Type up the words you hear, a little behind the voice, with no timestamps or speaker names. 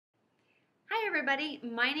everybody,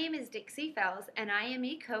 my name is Dixie Fells and I am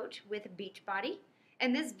a coach with Beachbody,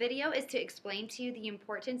 and this video is to explain to you the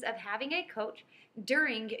importance of having a coach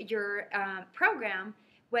during your program,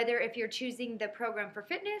 whether if you're choosing the program for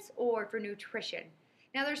fitness or for nutrition.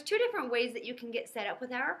 Now there's two different ways that you can get set up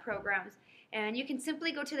with our programs, and you can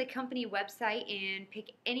simply go to the company website and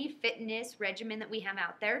pick any fitness regimen that we have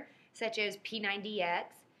out there, such as P90X,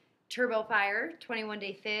 Turbo Fire, 21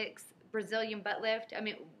 Day Fix, Brazilian Butt Lift.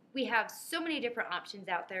 We have so many different options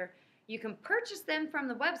out there. You can purchase them from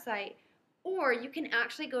the website, or you can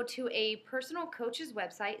actually go to a personal coach's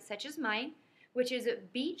website, such as mine, which is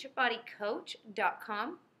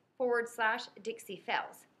beachbodycoach.com/Dixie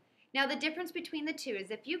Fells. Now, the difference between the two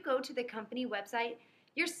is if you go to the company website,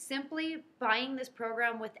 you're simply buying this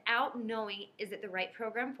program without knowing, is it the right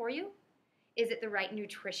program for you? Is it the right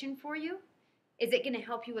nutrition for you? Is it going to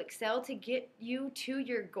help you excel to get you to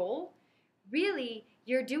your goal? Really,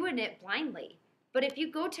 you're doing it blindly. But if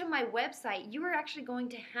you go to my website, you are actually going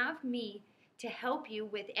to have me to help you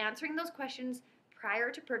with answering those questions prior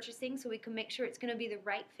to purchasing, so we can make sure it's going to be the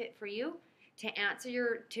right fit for you, to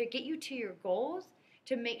get you to your goals,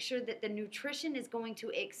 to make sure that the nutrition is going to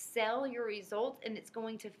excel your results and it's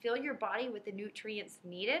going to fill your body with the nutrients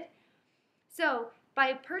needed. So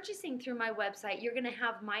by purchasing through my website, you're going to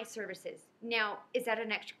have my services. Now, is that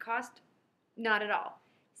an extra cost? Not at all.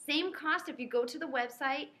 Same cost if you go to the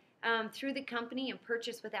website through the company and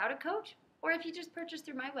purchase without a coach, or if you just purchase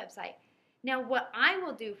through my website. Now, what I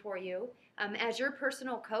will do for you as your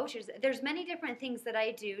personal coach is there's many different things that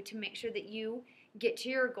I do to make sure that you get to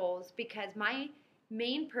your goals, because my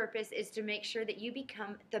main purpose is to make sure that you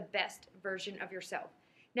become the best version of yourself.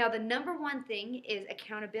 Now, the number one thing is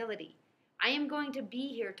accountability. I am going to be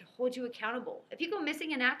here to hold you accountable. If you go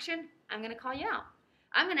missing in action, I'm going to call you out.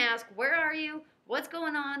 I'm going to ask, where are you? What's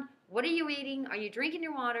going on? What are you eating? Are you drinking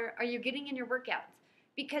your water? Are you getting in your workouts?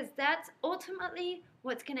 Because that's ultimately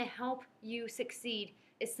what's going to help you succeed,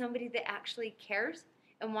 is somebody that actually cares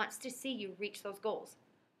and wants to see you reach those goals.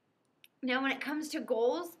 Now, when it comes to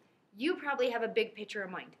goals, you probably have a big picture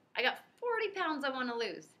in mind. I got 40 pounds I want to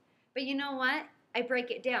lose. But you know what? I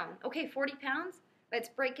break it down. Okay, 40 pounds? Let's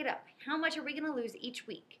break it up. How much are we going to lose each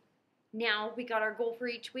week? Now we got our goal for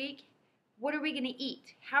each week. What are we going to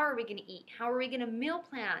eat? How are we going to eat? How are we going to meal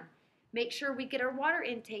plan? Make sure we get our water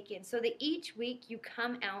intake in so that each week you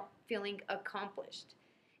come out feeling accomplished.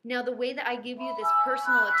 Now, the way that I give you this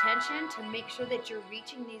personal attention to make sure that you're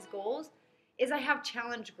reaching these goals is I have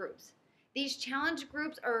challenge groups. These challenge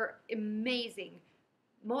groups are amazing.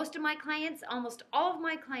 Most of my clients, almost all of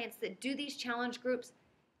my clients that do these challenge groups,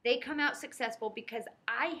 they come out successful because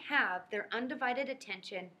I have their undivided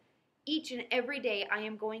attention. Each and every day, I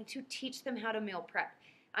am going to teach them how to meal prep.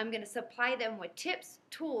 I'm going to supply them with tips,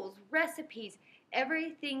 tools, recipes,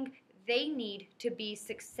 everything they need to be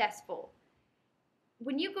successful.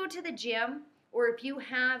 When you go to the gym, or if you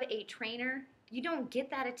have a trainer, you don't get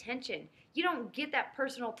that attention. You don't get that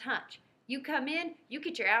personal touch. You come in, you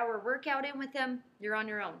get your hour workout in with them, you're on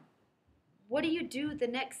your own. What do you do the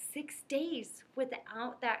next 6 days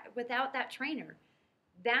without that trainer?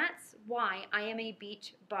 That's why I am a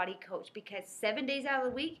Beachbody coach, because 7 days out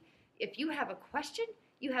of the week, if you have a question,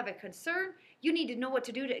 you have a concern, you need to know what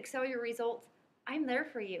to do to excel your results, I'm there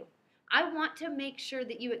for you. I want to make sure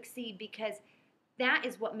that you exceed, because that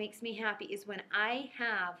is what makes me happy, is when I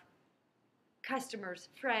have customers,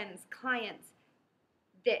 friends, clients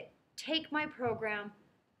that take my program,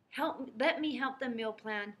 let me help them meal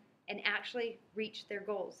plan, and actually reach their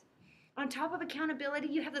goals. On top of accountability,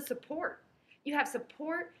 you have the support. You have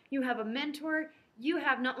support, you have a mentor, you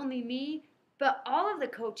have not only me, but all of the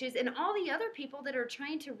coaches and all the other people that are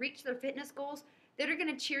trying to reach their fitness goals that are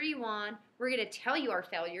going to cheer you on. We're going to tell you our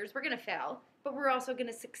failures. We're going to fail, but we're also going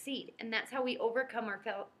to succeed. And that's how we overcome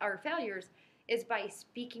our failures, is by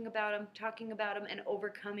speaking about them, talking about them, and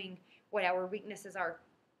overcoming what our weaknesses are.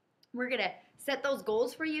 We're going to set those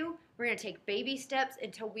goals for you. We're going to take baby steps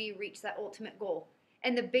until we reach that ultimate goal.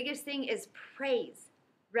 And the biggest thing is praise,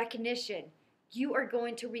 recognition. You are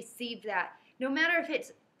going to receive that. No matter if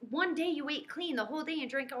it's one day you ate clean the whole day and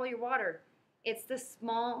drank all your water. It's the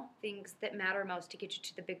small things that matter most to get you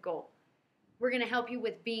to the big goal. We're going to help you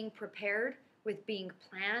with being prepared, with being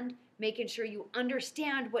planned, making sure you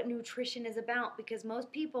understand what nutrition is about, because most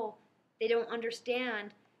people, they don't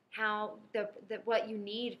understand how what you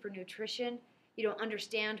need for nutrition. You don't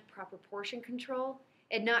understand proper portion control,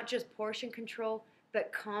 and not just portion control,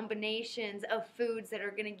 but combinations of foods that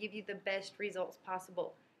are going to give you the best results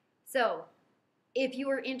possible. So, if you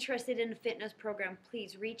are interested in a fitness program,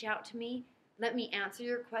 please reach out to me. Let me answer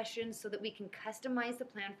your questions so that we can customize the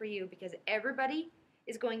plan for you, because everybody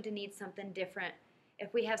is going to need something different.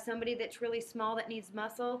 If we have somebody that's really small that needs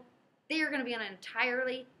muscle, they are going to be on an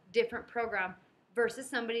entirely different program versus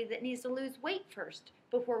somebody that needs to lose weight first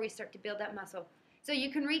before we start to build that muscle. So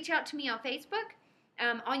you can reach out to me on Facebook.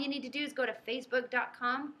 All you need to do is go to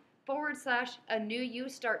facebook.com/a new you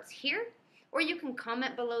starts here, or you can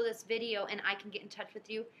comment below this video and I can get in touch with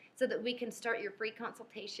you so that we can start your free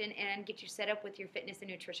consultation and get you set up with your fitness and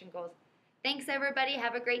nutrition goals. Thanks everybody.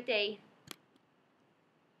 Have a great day.